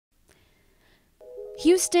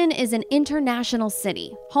Houston is an international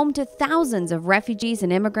city, home to thousands of refugees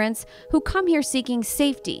and immigrants who come here seeking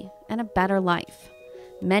safety and a better life.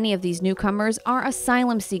 Many of these newcomers are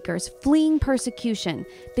asylum seekers fleeing persecution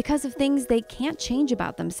because of things they can't change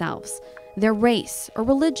about themselves, their race or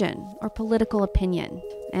religion or political opinion,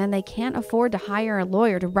 and they can't afford to hire a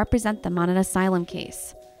lawyer to represent them on an asylum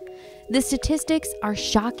case. The statistics are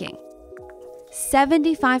shocking.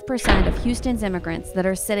 75% of Houston's immigrants that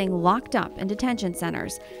are sitting locked up in detention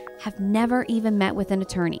centers have never even met with an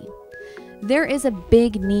attorney. There is a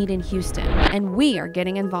big need in Houston, and we are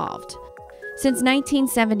getting involved. Since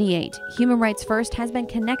 1978, Human Rights First has been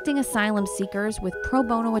connecting asylum seekers with pro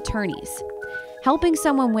bono attorneys. Helping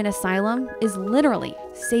someone win asylum is literally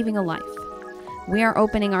saving a life. We are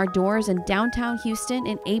opening our doors in downtown Houston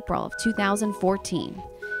in April of 2014.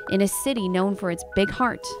 In a city known for its big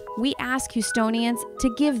heart, we ask Houstonians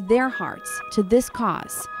to give their hearts to this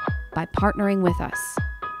cause by partnering with us.